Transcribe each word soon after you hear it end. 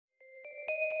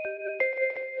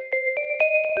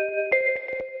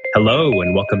Hello,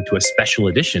 and welcome to a special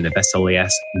edition of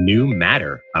SLAS New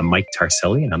Matter. I'm Mike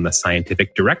Tarselli, and I'm the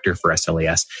Scientific Director for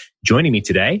SLAS. Joining me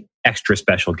today, extra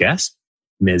special guest,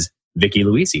 Ms. Vicki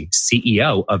Luisi,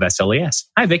 CEO of SLAS.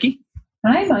 Hi, Vicki.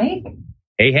 Hi, Mike.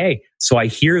 Hey. So I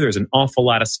hear there's an awful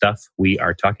lot of stuff we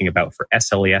are talking about for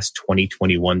SLAS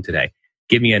 2021 today.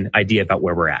 Give me an idea about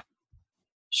where we're at.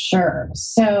 Sure.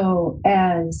 So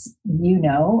as you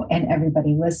know, and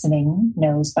everybody listening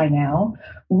knows by now,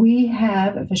 we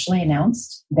have officially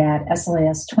announced that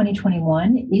SLAS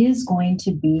 2021 is going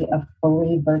to be a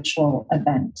fully virtual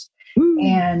event.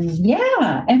 And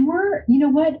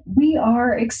we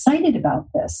are excited about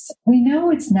this. We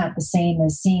know it's not the same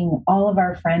as seeing all of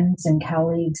our friends and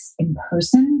colleagues in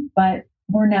person, but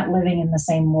we're not living in the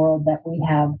same world that we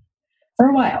have for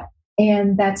a while.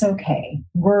 And that's okay.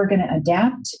 We're going to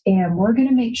adapt and we're going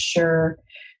to make sure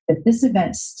that this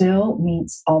event still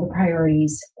meets all the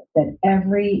priorities that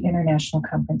every international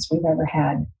conference we've ever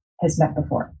had has met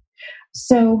before.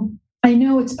 So I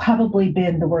know it's probably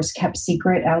been the worst kept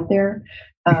secret out there.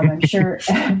 I'm sure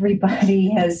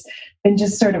everybody has been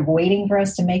just sort of waiting for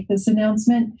us to make this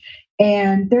announcement.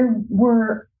 And there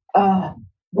were a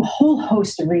whole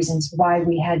host of reasons why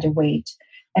we had to wait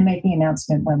and make the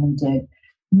announcement when we did.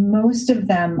 Most of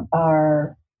them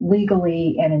are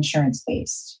legally and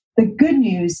insurance-based. The good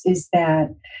news is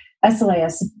that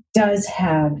SLAS does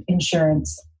have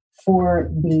insurance for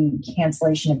the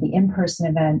cancellation of the in-person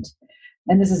event.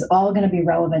 And this is all going to be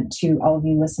relevant to all of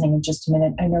you listening in just a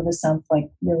minute. I know this sounds like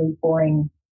really boring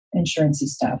insurance-y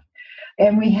stuff.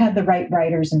 And we had the right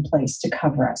writers in place to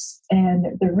cover us.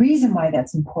 And the reason why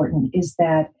that's important is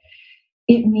that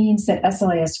it means that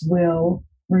SLAS will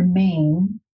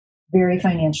remain very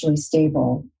financially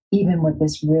stable, even with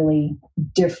this really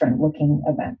different looking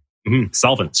event.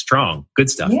 Solvent, strong, good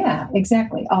stuff. Yeah,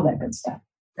 exactly. All that good stuff.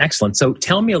 Excellent. So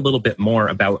tell me a little bit more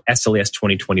about SLAS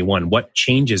 2021. What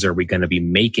changes are we going to be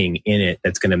making in it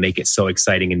that's going to make it so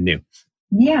exciting and new?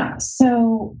 Yeah.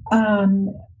 So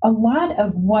a lot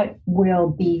of what will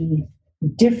be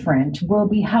different will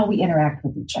be how we interact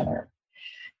with each other.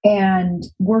 And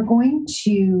we're going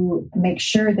to make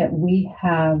sure that we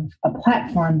have a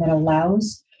platform that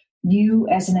allows you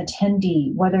as an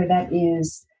attendee, whether that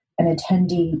is an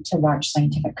attendee to watch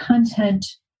scientific content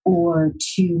or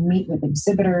to meet with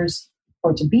exhibitors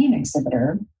or to be an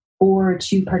exhibitor or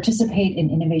to participate in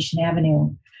Innovation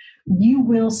Avenue, you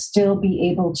will still be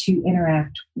able to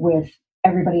interact with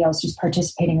everybody else who's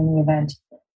participating in the event,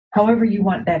 however you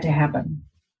want that to happen.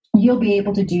 You'll be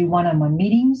able to do one-on-one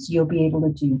meetings. You'll be able to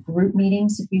do group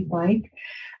meetings if you'd like.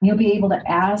 You'll be able to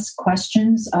ask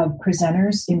questions of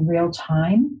presenters in real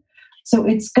time. So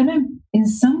it's going to, in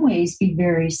some ways, be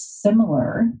very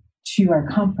similar to our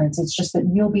conference. It's just that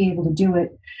you'll be able to do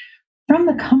it from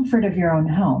the comfort of your own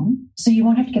home. So you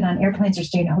won't have to get on airplanes or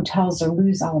stay in hotels or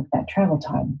lose all of that travel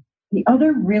time. The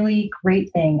other really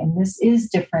great thing, and this is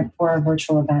different for our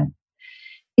virtual event,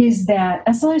 is that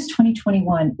SLAS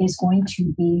 2021 is going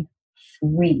to be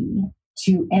free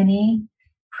to any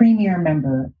premier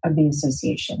member of the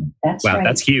association. That's wow, right.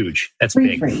 That's huge. That's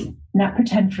free, big. Free, not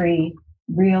pretend free,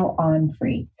 real on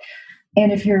free.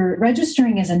 And if you're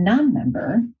registering as a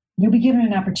non-member, you'll be given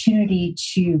an opportunity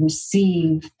to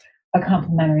receive a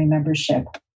complimentary membership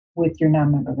with your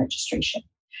non-member registration.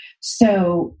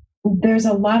 So there's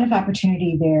a lot of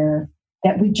opportunity there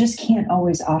that we just can't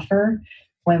always offer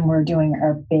when we're doing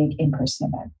our big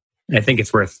in-person event. I think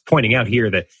it's worth pointing out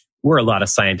here that we're a lot of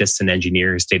scientists and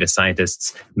engineers, data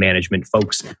scientists, management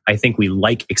folks. I think we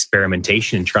like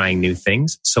experimentation and trying new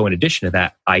things. So in addition to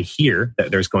that, I hear that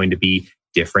there's going to be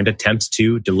different attempts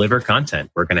to deliver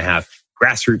content. We're going to have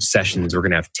grassroots sessions. We're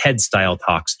going to have TED-style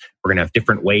talks. We're going to have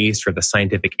different ways for the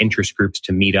scientific interest groups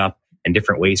to meet up and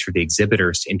different ways for the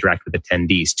exhibitors to interact with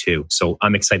attendees too. So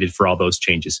I'm excited for all those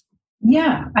changes.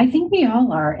 Yeah, I think we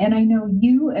all are. And I know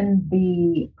you and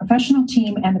the professional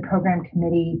team and the program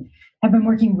committee have been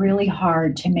working really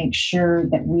hard to make sure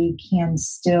that we can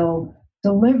still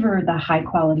deliver the high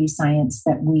quality science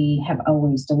that we have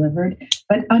always delivered,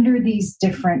 but under these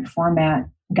different format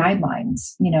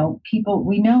guidelines. You know,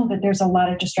 we know that there's a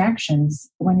lot of distractions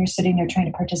when you're sitting there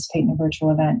trying to participate in a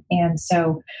virtual event. And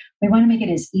so we want to make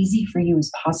it as easy for you as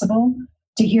possible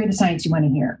to hear the science you want to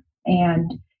hear.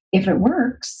 And if it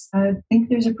works, I think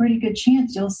there's a pretty good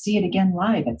chance you'll see it again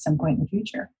live at some point in the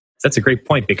future. That's a great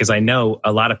point, because I know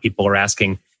a lot of people are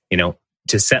asking,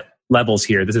 to set levels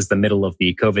here. This is the middle of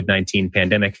the COVID-19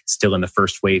 pandemic, still in the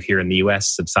first wave here in the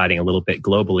US, subsiding a little bit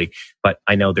globally. But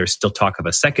I know there's still talk of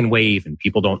a second wave and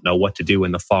people don't know what to do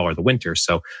in the fall or the winter.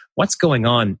 So what's going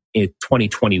on in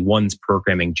 2021's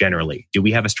programming generally? Do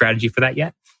we have a strategy for that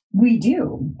yet? We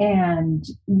do. And,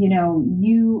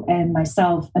 you and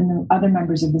myself and the other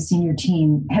members of the senior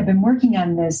team have been working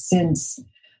on this since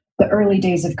the early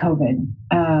days of COVID,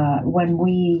 when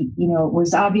it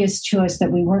was obvious to us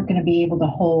that we weren't going to be able to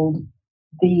hold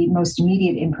the most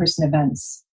immediate in-person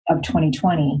events of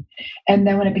 2020. And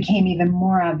then when it became even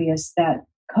more obvious that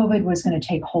COVID was going to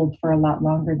take hold for a lot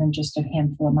longer than just a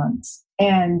handful of months.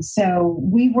 And so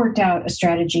we worked out a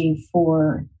strategy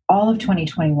for all of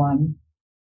 2021,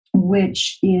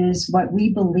 which is what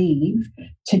we believe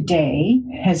today,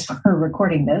 as we're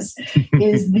recording this,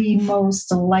 is the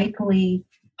most likely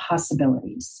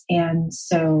possibilities. And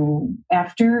so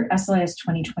after SLAS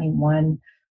 2021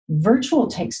 virtual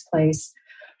takes place,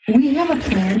 we have a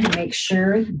plan to make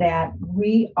sure that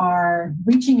we are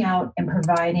reaching out and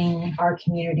providing our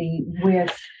community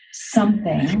with some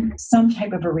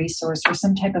type of a resource or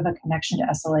some type of a connection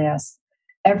to SLAS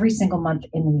every single month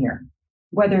in the year,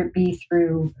 whether it be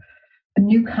through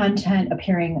new content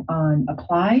appearing on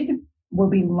Applied. We'll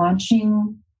be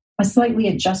launching a slightly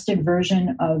adjusted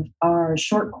version of our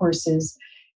short courses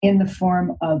in the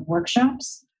form of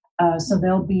workshops. So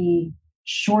there'll be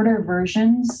shorter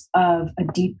versions of a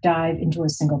deep dive into a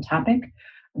single topic.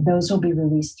 Those will be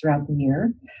released throughout the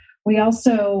year. We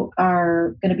also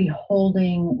are going to be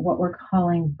holding what we're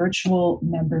calling virtual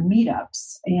member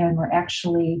meetups. And we're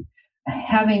actually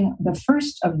having the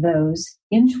first of those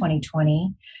in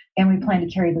 2020. And we plan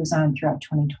to carry those on throughout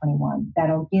 2021.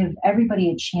 That'll give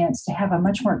everybody a chance to have a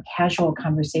much more casual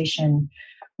conversation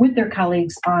with their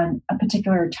colleagues on a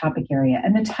particular topic area.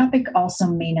 And the topic also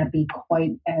may not be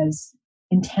quite as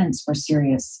intense or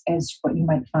serious as what you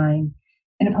might find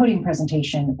in a podium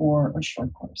presentation or a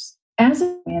short course. As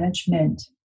a management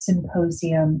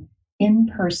symposium in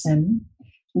person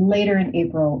later in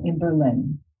April in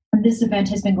Berlin. This event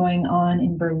has been going on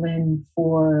in Berlin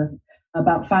for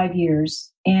about 5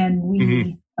 years, and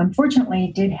we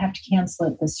unfortunately did have to cancel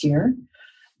it this year,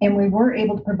 and we were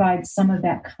able to provide some of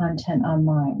that content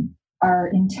online. Our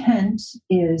intent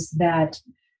is that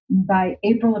by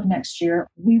April of next year,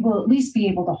 we will at least be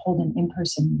able to hold an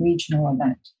in-person regional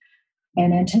event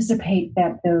and anticipate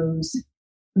that those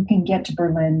who can get to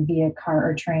Berlin via car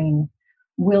or train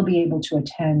will be able to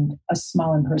attend a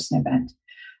small in-person event.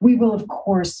 We will, of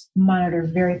course, monitor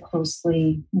very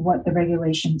closely what the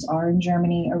regulations are in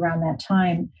Germany around that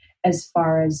time as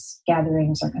far as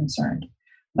gatherings are concerned.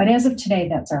 But as of today,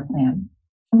 that's our plan.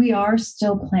 We are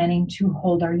still planning to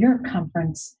hold our Europe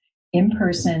conference in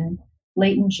person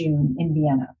late in June in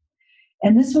Vienna.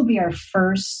 And this will be our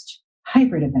first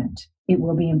hybrid event. It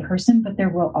will be in person, but there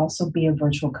will also be a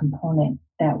virtual component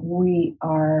that we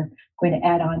are going to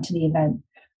add on to the event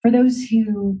for those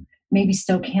who maybe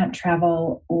still can't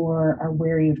travel or are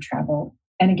wary of travel.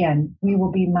 And again, we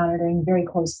will be monitoring very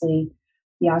closely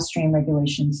the Austrian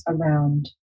regulations around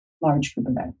large group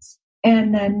events.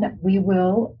 And then we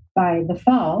will, by the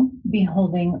fall, be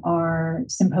holding our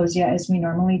symposia as we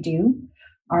normally do.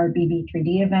 Our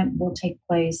BB3D event will take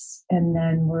place, and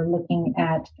then we're looking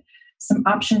at some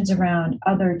options around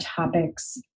other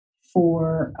topics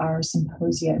for our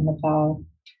symposia in the fall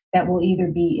that will either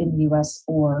be in the US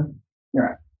or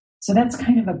Europe. So that's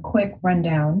kind of a quick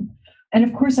rundown. And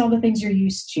of course, all the things you're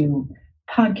used to,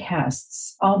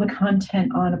 podcasts, all the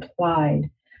content on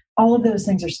Applied, all of those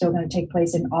things are still going to take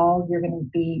place and all you're going to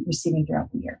be receiving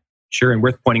throughout the year. Sure. And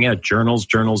worth pointing out, journals,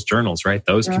 right?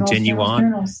 Those continue on.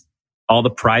 Journals. All the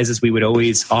prizes we would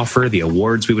always offer, the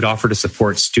awards we would offer to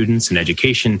support students and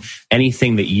education,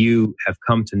 anything that you have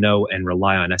come to know and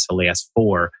rely on SLAS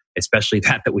for, especially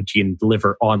that which you can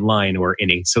deliver online or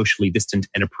in a socially distant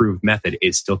and approved method,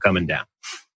 is still coming down.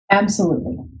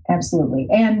 Absolutely. Absolutely.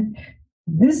 And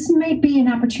this might be an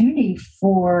opportunity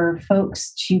for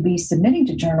folks to be submitting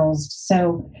to journals.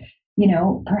 So,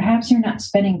 perhaps you're not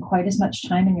spending quite as much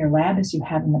time in your lab as you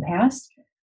have in the past.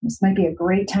 This might be a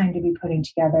great time to be putting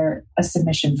together a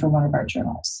submission for one of our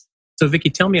journals. So,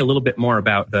 Vicki, tell me a little bit more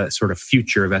about the sort of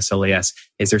future of SLAS.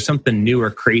 Is there something new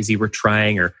or crazy we're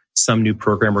trying, or some new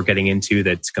program we're getting into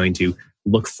that's going to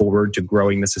look forward to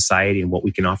growing the society and what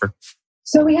we can offer?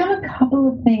 So we have a couple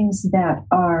of things that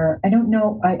are, I don't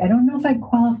know if I'd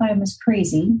qualify them as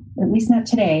crazy, at least not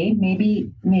today.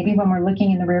 Maybe when we're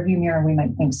looking in the rearview mirror, we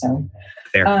might think so.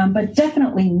 But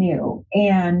definitely new.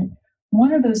 And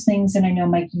one of those things, and I know,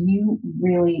 Mike, you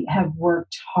really have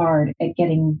worked hard at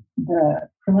getting the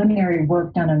preliminary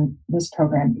work done on this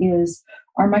program, is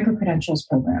our micro-credentials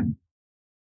program.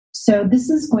 So this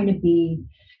is going to be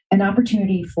an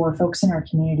opportunity for folks in our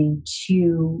community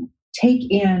to take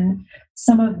in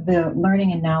some of the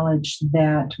learning and knowledge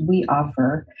that we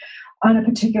offer on a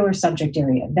particular subject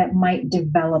area that might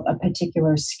develop a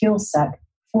particular skill set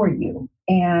for you.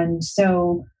 And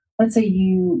so let's say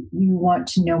you want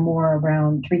to know more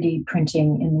around 3D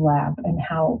printing in the lab and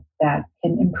how that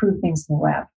can improve things in the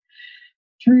lab.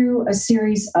 Through a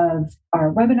series of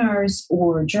our webinars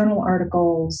or journal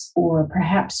articles, or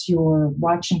perhaps you're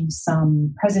watching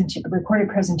some recorded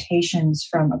presentations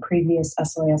from a previous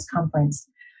SLAS conference,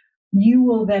 you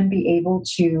will then be able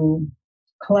to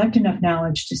collect enough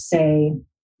knowledge to say,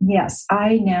 yes,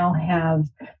 I now have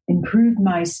improved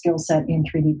my skill set in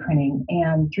 3D printing.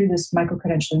 And through this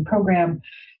micro-credentialing program,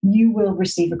 you will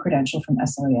receive a credential from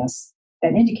SLAS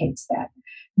that indicates that.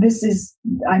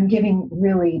 I'm giving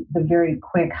really the very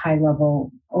quick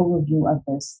high-level overview of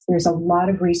this. There's a lot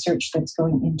of research that's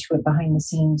going into it behind the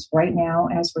scenes right now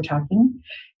as we're talking,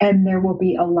 and there will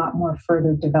be a lot more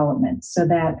further development so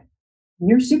that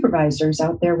your supervisors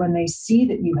out there, when they see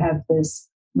that you have this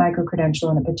micro-credential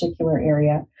in a particular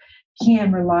area,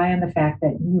 can rely on the fact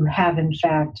that you have, in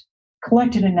fact,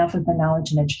 collected enough of the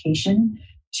knowledge and education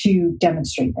to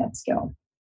demonstrate that skill.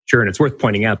 Sure. And it's worth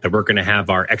pointing out that we're going to have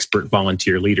our expert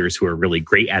volunteer leaders who are really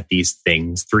great at these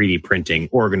things, 3D printing,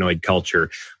 organoid culture,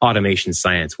 automation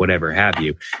science, whatever have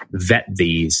you, vet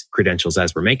these credentials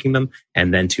as we're making them.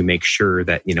 And then to make sure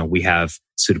that, we have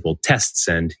suitable tests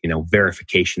and,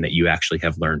 verification that you actually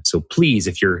have learned. So please,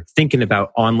 if you're thinking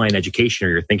about online education or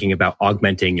you're thinking about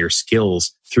augmenting your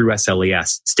skills through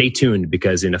SLAS, stay tuned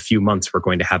because in a few months, we're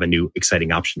going to have a new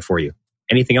exciting option for you.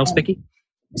 Anything else, Vicki?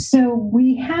 So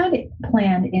we had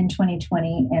planned in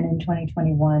 2020 and in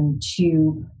 2021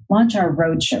 to launch our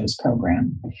Roadshows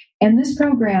program. And this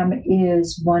program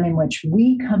is one in which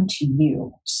we come to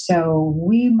you. So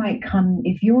we might come,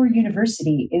 if your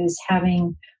university is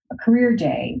having a career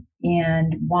day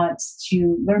and wants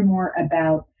to learn more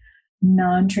about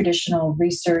non-traditional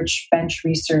research, bench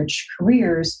research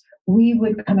careers, we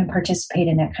would come and participate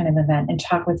in that kind of event and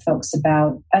talk with folks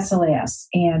about SLAS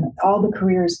and all the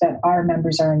careers that our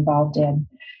members are involved in,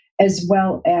 as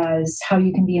well as how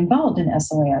you can be involved in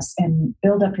SLAS and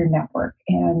build up your network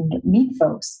and meet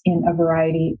folks in a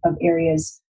variety of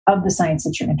areas of the science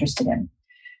that you're interested in.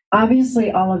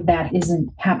 Obviously, all of that isn't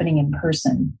happening in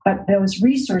person, but those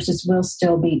resources will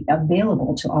still be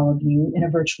available to all of you in a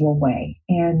virtual way.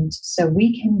 And so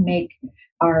we can make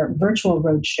our virtual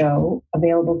roadshow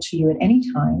available to you at any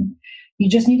time. You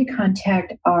just need to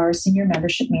contact our senior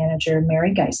membership manager,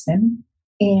 Mary Geisman,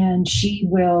 and she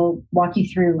will walk you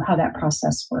through how that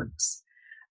process works.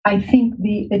 I think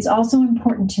it's also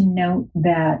important to note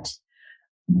that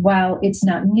while it's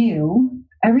not new,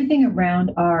 everything around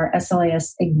our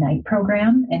SLAS Ignite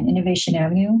program and Innovation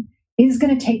Avenue is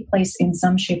going to take place in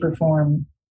some shape or form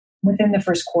within the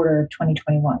first quarter of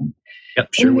 2021.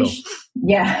 Yep, sure will.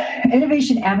 Yeah,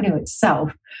 Innovation Avenue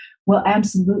itself will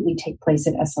absolutely take place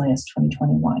at SLAS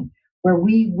 2021, where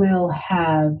we will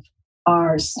have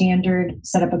our standard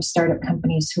setup of startup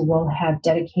companies who will have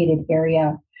dedicated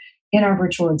area in our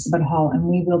virtual exhibit hall, and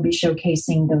we will be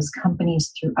showcasing those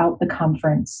companies throughout the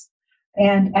conference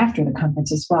and after the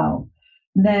conference as well.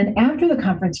 Then after the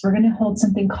conference, we're going to hold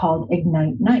something called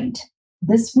Ignite Night.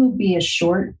 This will be a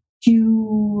short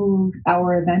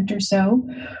 2-hour event or so,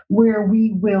 where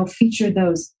we will feature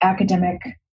those academic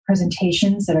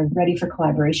presentations that are ready for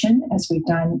collaboration, as we've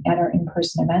done at our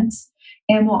in-person events.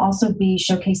 And we'll also be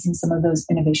showcasing some of those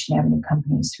Innovation Avenue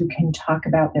companies who can talk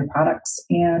about their products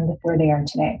and where they are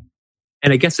today.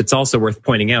 And I guess it's also worth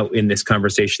pointing out in this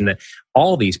conversation that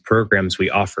all these programs we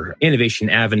offer,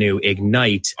 Innovation Avenue,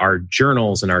 Ignite, our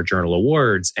journals and our journal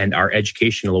awards and our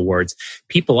educational awards,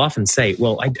 people often say,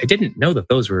 well, I didn't know that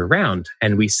those were around.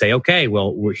 And we say, okay,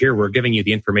 well, we're giving you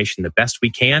the information the best we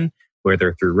can,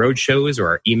 whether through roadshows or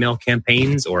our email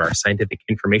campaigns or our scientific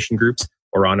information groups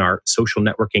or on our social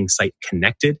networking site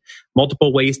Connected.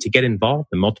 Multiple ways to get involved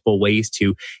and multiple ways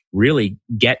to really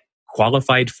get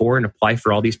qualified for and apply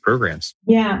for all these programs.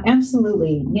 Yeah,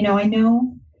 absolutely. I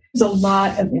know there's a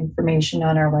lot of information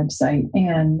on our website,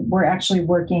 and we're actually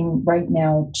working right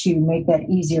now to make that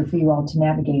easier for you all to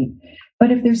navigate.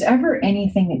 But if there's ever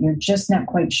anything that you're just not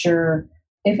quite sure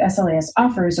if SLAS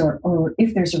offers or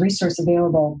if there's a resource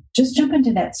available, just jump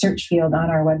into that search field on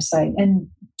our website, and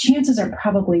chances are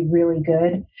probably really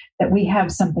good that we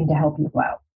have something to help you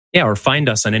out. Yeah, or find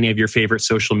us on any of your favorite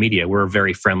social media. We're a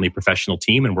very friendly professional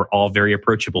team and we're all very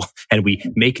approachable. And we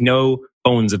make no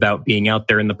bones about being out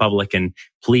there in the public. And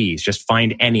please just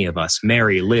find any of us,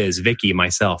 Mary, Liz, Vicki,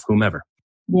 myself, whomever.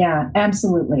 Yeah,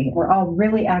 absolutely. We're all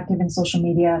really active in social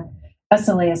media.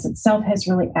 SLAS itself has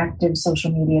really active social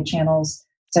media channels.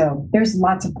 So there's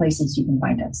lots of places you can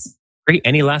find us. Great.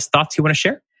 Any last thoughts you want to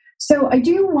share? So I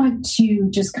do want to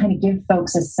just kind of give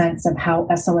folks a sense of how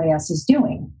SLAS is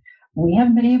doing. we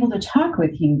haven't been able to talk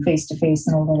with you face to face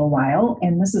in a little while.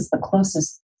 And this is the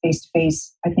closest face to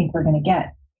face I think we're going to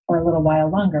get for a little while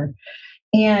longer.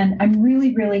 And I'm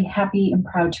really, really happy and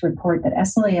proud to report that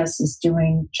SLAS is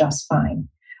doing just fine.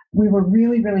 We were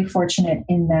really, really fortunate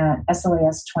in that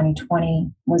SLAS 2020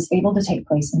 was able to take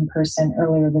place in person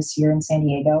earlier this year in San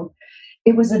Diego.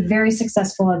 It was a very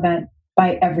successful event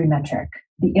by every metric.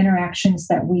 The interactions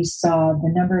that we saw,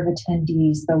 the number of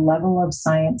attendees, the level of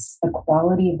science, the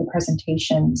quality of the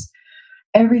presentations,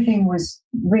 everything was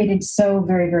rated so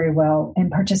very, very well.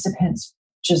 And participants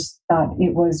just thought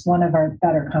it was one of our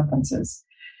better conferences.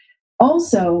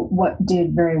 Also, what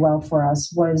did very well for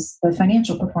us was the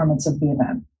financial performance of the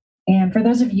event. And for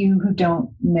those of you who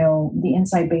don't know the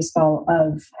inside baseball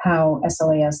of how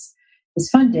SLAS is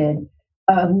funded,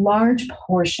 a large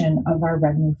portion of our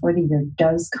revenue for the year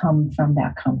does come from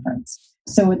that conference.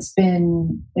 So it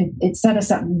set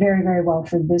us up very, very well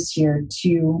for this year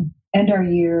to end our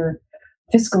year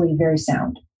fiscally very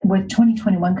sound. With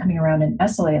 2021 coming around and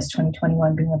SLAS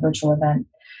 2021 being a virtual event,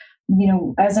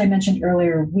 as I mentioned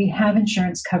earlier, we have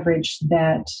insurance coverage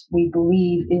that we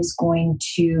believe is going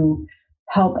to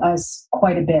help us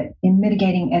quite a bit in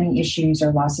mitigating any issues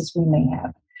or losses we may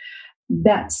have.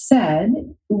 That said,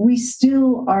 we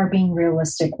still are being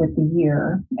realistic with the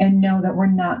year and know that we're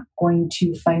not going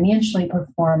to financially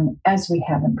perform as we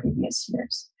have in previous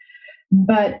years.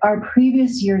 But our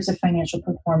previous years of financial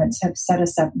performance have set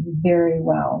us up very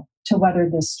well to weather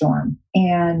this storm.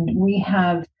 And we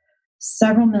have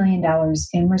several $1 million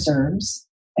in reserves.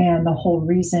 And the whole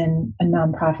reason a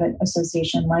nonprofit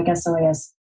association like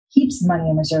SLAS keeps money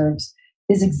in reserves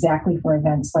is exactly for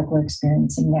events like we're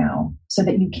experiencing now, so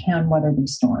that you can weather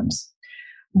these storms.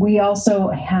 We also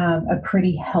have a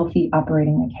pretty healthy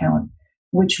operating account,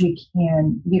 which we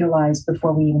can utilize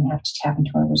before we even have to tap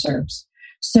into our reserves.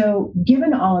 So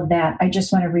given all of that, I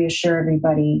just want to reassure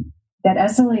everybody that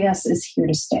SLAS is here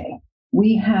to stay.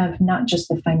 We have not just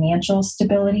the financial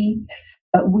stability,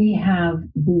 but we have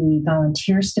the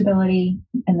volunteer stability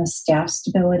and the staff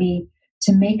stability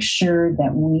to make sure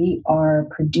that we are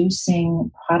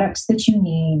producing products that you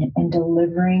need and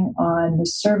delivering on the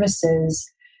services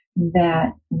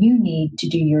that you need to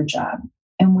do your job.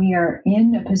 And we are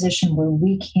in a position where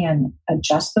we can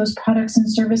adjust those products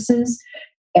and services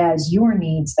as your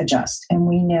needs adjust. And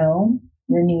we know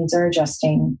your needs are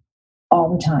adjusting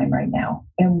all the time right now.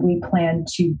 And we plan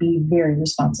to be very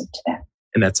responsive to that.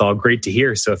 And that's all great to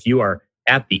hear. So if you are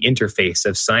at the interface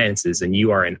of sciences and you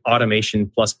are an automation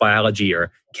plus biology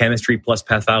or chemistry plus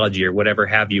pathology or whatever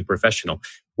have you professional,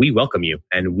 we welcome you.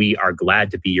 And we are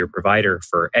glad to be your provider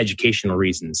for educational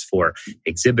reasons, for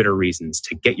exhibitor reasons,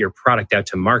 to get your product out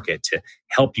to market, to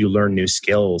help you learn new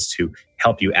skills, to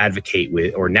help you advocate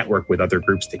with or network with other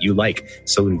groups that you like.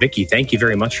 So Vicki, thank you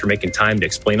very much for making time to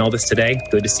explain all this today.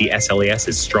 Good to see SLAS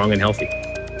is strong and healthy.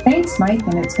 Thanks, Mike.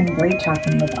 And it's been great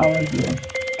talking with all of you.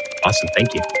 Awesome.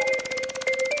 Thank you.